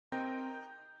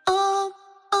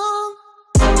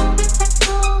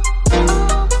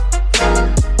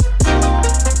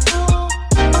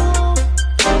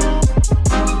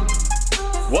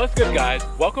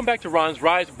guys? Welcome back to Ron's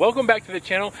Rides, welcome back to the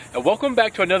channel, and welcome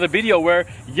back to another video where,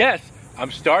 yes,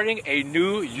 I'm starting a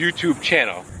new YouTube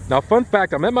channel. Now, fun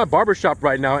fact, I'm at my barbershop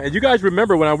right now, and you guys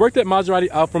remember when I worked at Maserati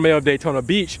Alfa Romeo of Daytona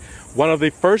Beach, one of the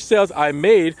first sales I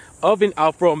made of an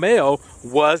Alfa Romeo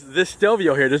was this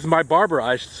Stelvio here. This is my barber.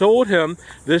 I sold him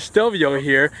this Stelvio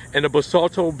here in the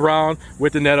Basalto brown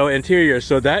with the Netto interior.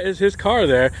 So that is his car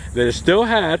there that is still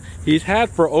he's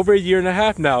had for over a year and a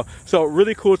half now. So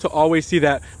really cool to always see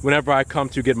that whenever I come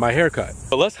to get my haircut.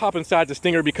 But let's hop inside the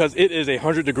Stinger because it is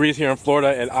 100 degrees here in Florida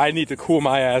and I need to cool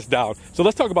my ass down. So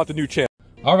let's talk about the new channel.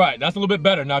 All right, that's a little bit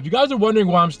better. Now, if you guys are wondering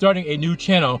why I'm starting a new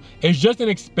channel, it's just an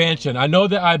expansion. I know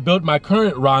that I built my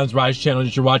current Ron's Rides channel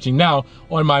that you're watching now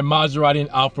on my Maserati and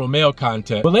Alfa Romeo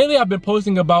content. But lately, I've been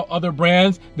posting about other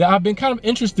brands that I've been kind of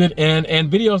interested in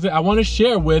and videos that I want to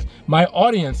share with my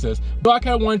audiences. So I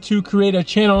kind of wanted to create a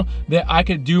channel that I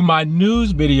could do my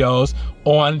news videos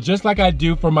on, just like I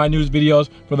do for my news videos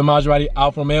for the Maserati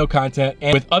Alfa Romeo content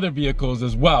and with other vehicles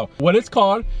as well. What it's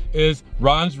called is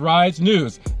Ron's Rides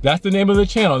News. That's the name of the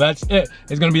channel. That's it.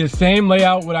 It's gonna be the same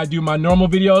layout when I do my normal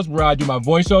videos where I do my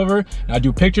voiceover and I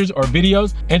do pictures or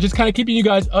videos and just kind of keeping you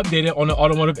guys updated on the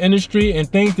automotive industry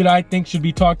and things that I think should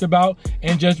be talked about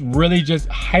and just really just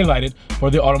highlighted for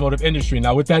the automotive industry.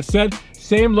 Now, with that said,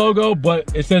 same logo,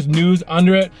 but it says news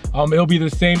under it. It'll be the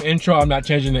same intro. I'm not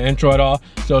changing the intro at all.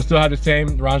 So still have the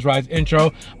same Ron's Rides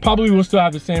intro. Probably will still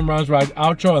have the same Ron's Rides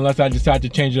outro unless I decide to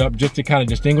change it up just to kind of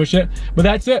distinguish it. But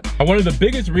that's it. One of the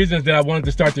biggest reasons that I wanted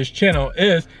to start this channel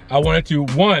is I wanted to,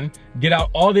 one, get out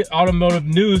all the automotive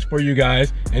news for you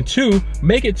guys, and two,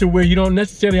 make it to where you don't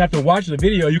necessarily have to watch the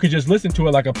video. You can just listen to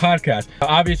it like a podcast.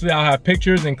 Obviously, I'll have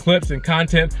pictures and clips and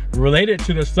content related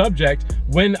to the subject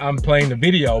when I'm playing the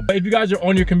video. But if you guys are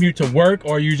on your commute to work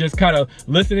or you just kind of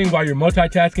listening while you're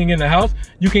multitasking in the house,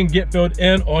 you can get filled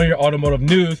in on your automotive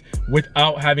news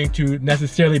without having to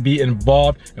necessarily be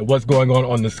involved in what's going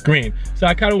on the screen. So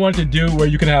I kind of wanted to do where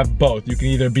you can have both. You can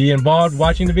either be involved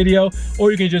watching the video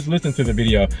or you can just listen to the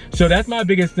video. So that's my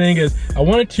biggest thing, is I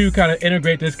wanted to kind of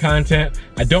integrate this content.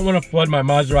 I don't want to flood my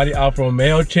Maserati Alfa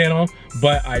Romeo channel,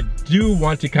 but I do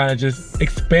want to kind of just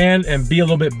expand and be a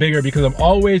little bit bigger because I'm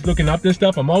always looking up this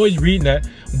stuff. I'm always reading it,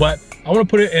 but I want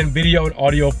to put it in video and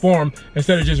audio form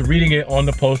instead of just reading it on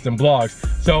the posts and blogs.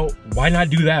 So why not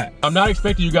do that? I'm not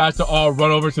expecting you guys to all run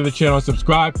over to the channel and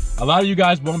subscribe. A lot of you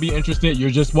guys won't be interested.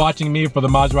 You're just watching me for the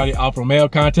Maserati Alfa Romeo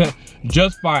content.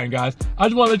 Just fine, guys. I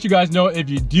just want to let you guys know, if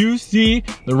you do see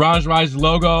the Ron's Rides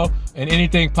logo and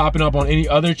anything popping up on any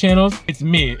other channels, it's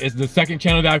me. It's the second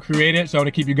channel that I've created, so I want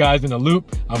to keep you guys in the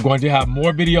loop. I'm going to have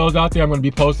more videos out there. I'm going to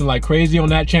be posting like crazy on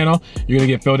that channel. You're going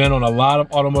to get filled in on a lot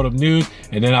of automotive news,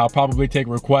 and then I'll probably take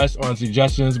requests or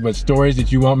suggestions with stories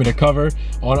that you want me to cover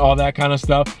on all that kind of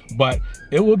stuff. But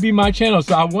it will be my channel,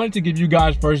 so I wanted to give you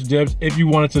guys first dibs if you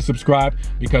wanted to subscribe,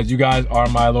 because you guys are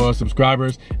my loyal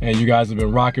subscribers and you guys have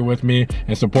been rocking with me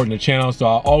and supporting the channel, so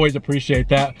I always appreciate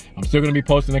that. I'm still going to be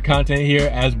posting the content here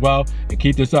as well and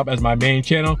keep this up as my main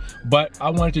channel, but I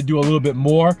wanted to do a little bit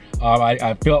more.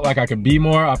 I felt like I could be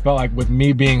more. I felt like with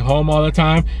me being home all the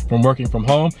time from working from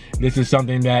home, this is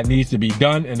something that needs to be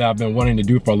done and I've been wanting to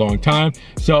do for a long time.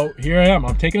 So here I am.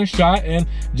 I'm taking a shot and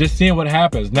just seeing what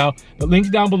happens. Now, the links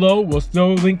down below will still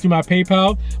link to my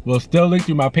PayPal, will still link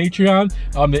to my Patreon.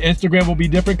 The Instagram will be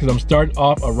different because I'm starting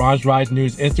off a Ron's Rides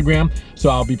News Instagram, so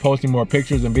I'll be posting more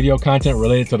pictures and video content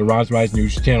related to the Ron's Rides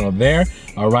News channel there.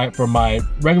 All right, for my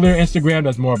regular Instagram,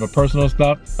 that's more of a personal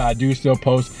stuff. I do still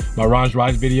post my Ron's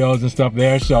Rides videos and stuff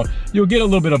there, so you'll get a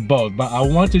little bit of both. But I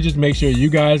want to just make sure you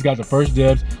guys got the first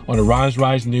dibs on the Ron's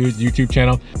Rides News YouTube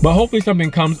channel. But hopefully something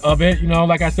comes of it. You know,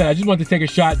 like I said, I just want to take a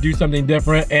shot, do something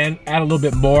different, and add a little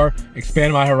bit more,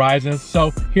 expand my horizons.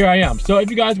 So here I am. So if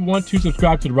you guys want to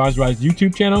subscribe to the Ron's Rides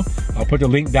YouTube channel, I'll put the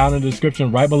link down in the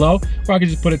description right below, or I can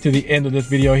just put it to the end of this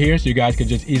video here so you guys can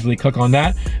just easily click on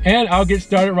that, and I'll get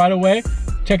started right away.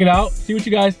 Check it out, see what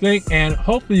you guys think, and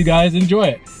hopefully you guys enjoy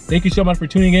it. Thank you so much for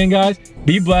tuning in, guys.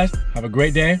 Be blessed. Have a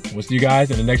great day. We'll see you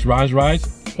guys in the next Ron's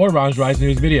Rides or Ron's Rides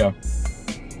News video.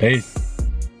 Peace.